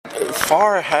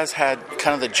FAR has had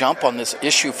kind of the jump on this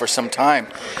issue for some time,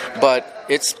 but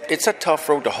it's a tough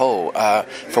road to hoe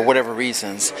for whatever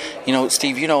reasons.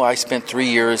 Steve, I spent 3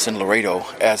 years in Laredo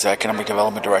as economic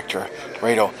development director.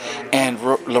 Laredo, and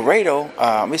Laredo,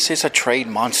 it's a trade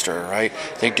monster, right?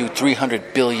 They do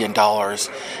 $300 billion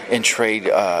in trade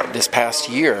this past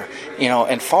year,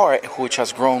 and FAR, which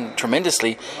has grown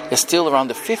tremendously, is still around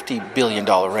the $50 billion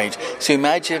range. So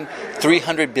imagine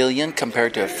 $300 billion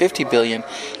compared to $50 billion.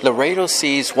 Laredo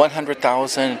sees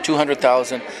 100,000,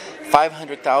 200,000,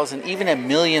 500,000, even a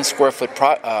million square foot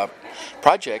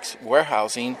projects,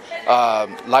 warehousing,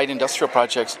 light industrial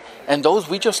projects, and those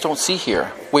we just don't see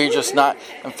here. We're just not.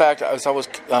 In fact, as I was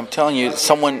telling you,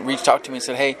 someone reached out to me and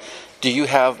said, "Hey, do you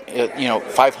have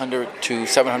 500 to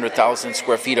 700,000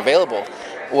 square feet available?"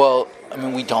 Well,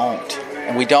 we don't.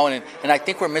 And I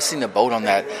think we're missing the boat on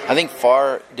that. I think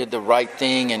FAR did the right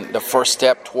thing and the first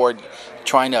step toward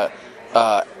trying to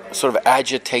sort of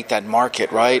agitate that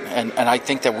market, right? And I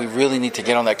think that we really need to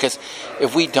get on that, because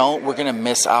if we don't, we're going to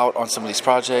miss out on some of these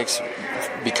projects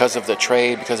because of the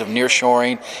trade, because of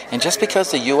nearshoring, and just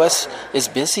because the U.S. is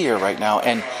busier right now,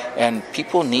 and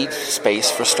people need space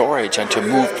for storage and to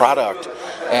move product.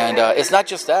 And it's not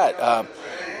just that.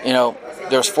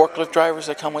 There's forklift drivers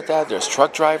that come with that. There's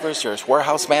truck drivers. There's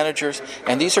warehouse managers,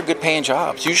 and these are good-paying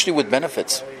jobs, usually with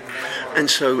benefits. And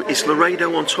so is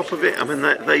Laredo on top of it?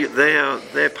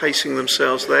 They're pacing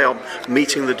themselves. They are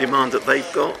meeting the demand that they've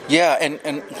got. Yeah,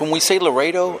 and when we say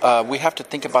Laredo, we have to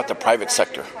think about the private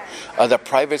sector. The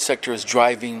private sector is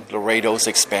driving Laredo's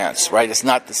expanse, right? It's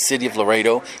not the city of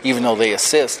Laredo, even though they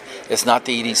assist. It's not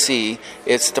the EDC.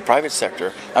 It's the private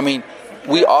sector.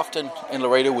 We often in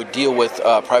Laredo would deal with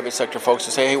private sector folks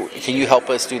who say, "Hey, can you help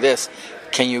us do this?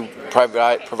 Can you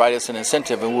provide us an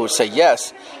incentive?" And we would say,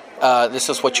 "Yes. This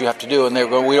is what you have to do," and they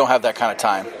go, "We don't have that kind of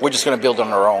time. We're just going to build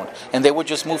on our own." And they would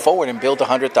just move forward and build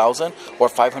 100,000 or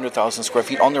 500,000 square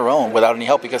feet on their own without any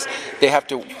help, because they have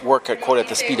to work at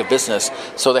the speed of business,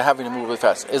 so they're having to move really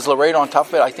fast. Is Laredo on top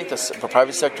of it? I think the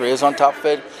private sector is on top of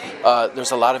it.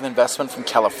 There's a lot of investment from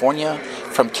California,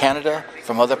 from Canada,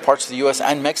 from other parts of the U.S.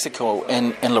 and Mexico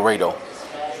in Laredo.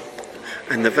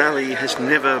 And the Valley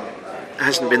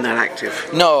hasn't been that active.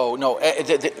 No.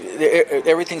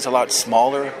 Everything's a lot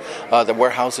smaller. The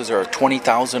warehouses are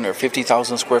 20,000 or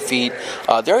 50,000 square feet.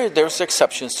 There's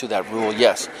exceptions to that rule,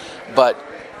 yes. But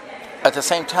at the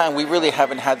same time, we really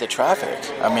haven't had the traffic.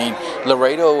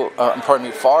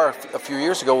 FAR a few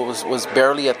years ago was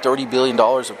barely at $30 billion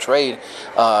of trade,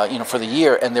 for the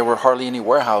year, and there were hardly any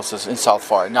warehouses in South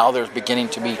FAR. Now there's beginning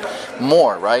to be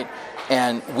more, right?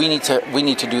 And we need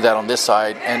to do that on this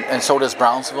side, and so does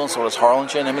Brownsville, and so does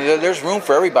Harlingen. There's room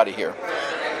for everybody here.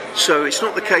 So it's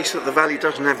not the case that the Valley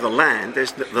doesn't have the land.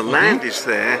 The land is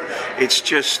there. It's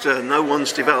just no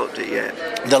one's developed it yet.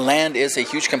 The land is a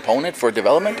huge component for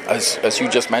development, as you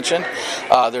just mentioned.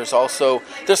 There's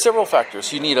several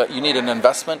factors. You need an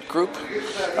investment group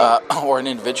or an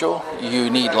individual. You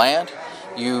need land.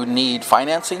 You need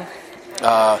financing.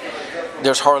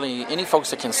 There's hardly any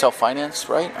folks that can self-finance,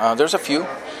 right? There's a few,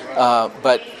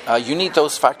 but you need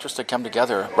those factors to come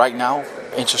together. Right now,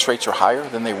 interest rates are higher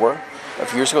than they were a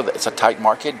few years ago. It's a tight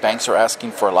market. Banks are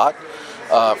asking for a lot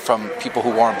from people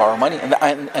who want to borrow money,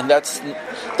 and that's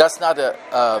not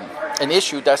an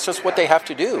issue. That's just what they have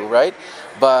to do, right?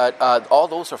 But all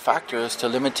those are factors to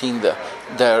limiting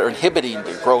they're inhibiting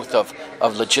the growth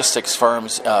of logistics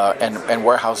firms and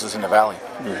warehouses in the Valley.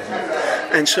 Mm-hmm.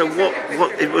 And so what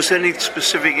was any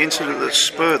specific incident that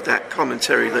spurred that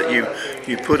commentary that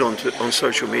you put on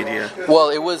social media? Well,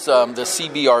 it was the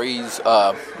CBRE's,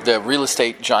 the real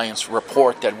estate giants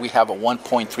report that we have a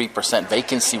 1.3%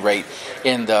 vacancy rate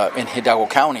in Hidalgo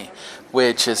County,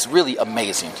 which is really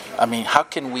amazing. How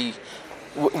can we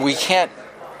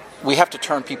have to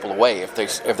turn people away if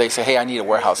they say, "Hey, I need a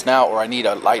warehouse now," or "I need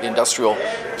a light industrial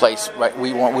place." Right?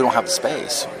 We don't have the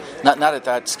space. Not at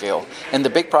that scale. And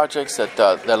the big projects that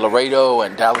Laredo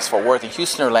and Dallas Fort Worth and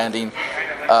Houston are landing,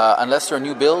 unless they're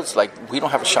new builds, we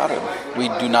don't have a shot at them. We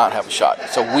do not have a shot.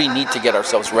 So we need to get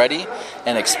ourselves ready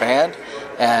and expand.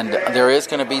 And there is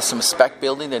going to be some spec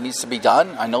building that needs to be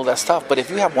done. I know that's tough. But if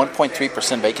you have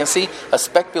 1.3% vacancy, a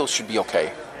spec build should be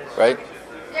okay, right?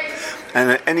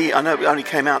 And I know it only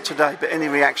came out today, but any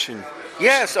reaction?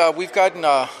 Yes, we've gotten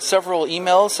several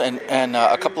emails and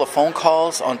a couple of phone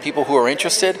calls on people who are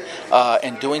interested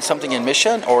in doing something in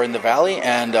Mission or in the Valley,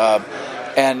 and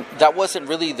And that wasn't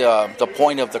really the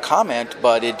point of the comment,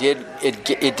 but it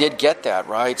did get that,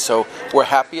 right? So we're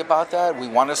happy about that. We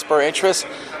want to spur interest,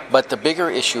 but the bigger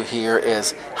issue here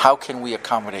is how can we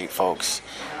accommodate folks,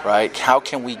 right? How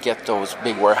can we get those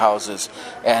big warehouses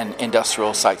and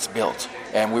industrial sites built?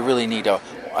 And we really need to,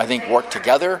 I think, work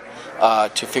together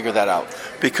to figure that out.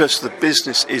 Because the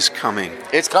business is coming.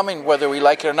 It's coming whether we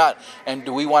like it or not. And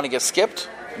do we want to get skipped?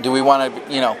 Do we want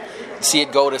to, see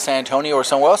it go to San Antonio or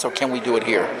somewhere else, or can we do it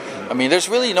here? I mean, there's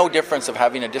really no difference of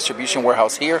having a distribution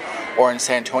warehouse here or in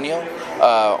San Antonio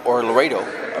or Laredo.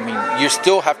 I mean, you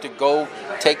still have to go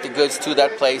take the goods to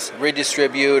that place,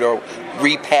 redistribute or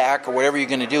repack or whatever you're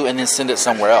going to do, and then send it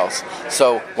somewhere else.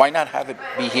 So why not have it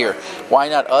be here? Why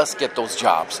not us get those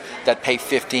jobs that pay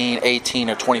 $15, $18,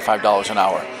 or $25 an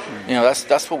hour?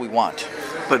 That's what we want.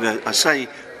 But I say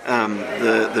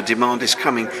the demand is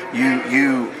coming.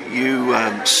 You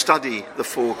study the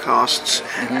forecasts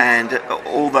and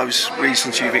all those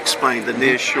reasons you've explained, the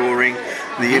nearshoring,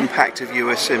 the impact of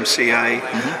USMCA,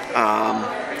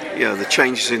 the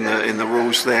changes in the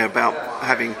rules there about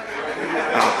having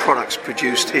products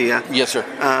produced here. Yes, sir.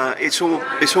 It's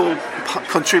all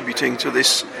contributing to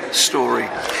this story.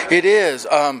 It is.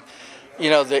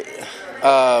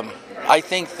 I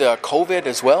think the COVID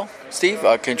as well, Steve,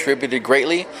 contributed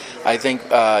greatly. I think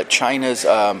China's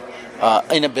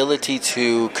inability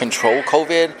to control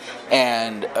COVID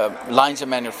and lines of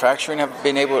manufacturing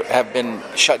have been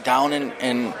shut down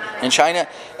in China.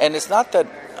 And it's not that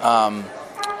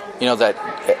that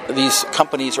these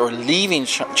companies are leaving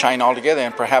China altogether,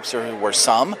 and perhaps there were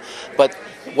some, but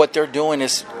what they're doing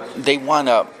is they want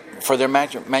to, for their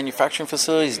manufacturing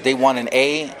facilities, they want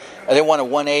a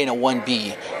 1A and a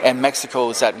 1B, and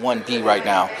Mexico is at 1B right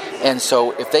now. And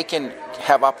so if they can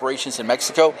have operations in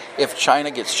Mexico, if China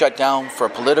gets shut down for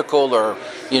political or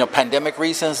pandemic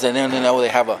reasons, then they know they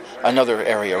have another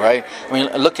area, right? I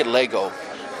mean, look at Lego.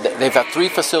 They've got 3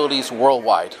 facilities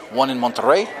worldwide, one in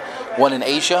Monterrey, one in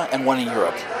Asia, and one in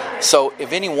Europe. So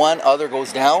if any one other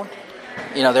goes down,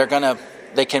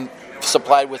 they can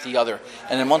supply with the other.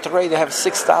 And in Monterrey, they have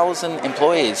 6,000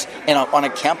 employees on a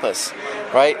campus,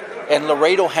 right? And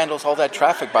Laredo handles all that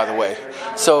traffic, by the way.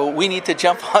 So we need to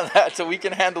jump on that so we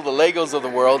can handle the Legos of the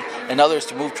world and others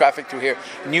to move traffic through here.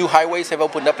 New highways have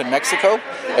opened up in Mexico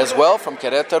as well, from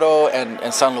Querétaro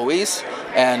and San Luis.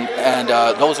 And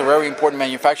those are very important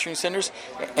manufacturing centers.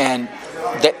 And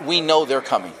that we know they're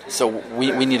coming. So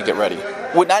we need to get ready.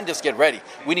 Well, not just get ready.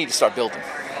 We need to start building.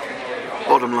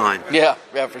 Bottom line. Yeah,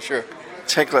 for sure.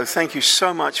 Teglo, thank you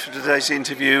so much for today's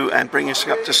interview and bringing us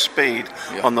up to speed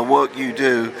on the work you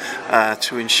do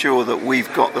to ensure that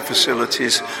we've got the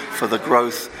facilities for the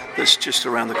growth that's just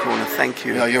around the corner. Thank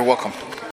you. You're welcome.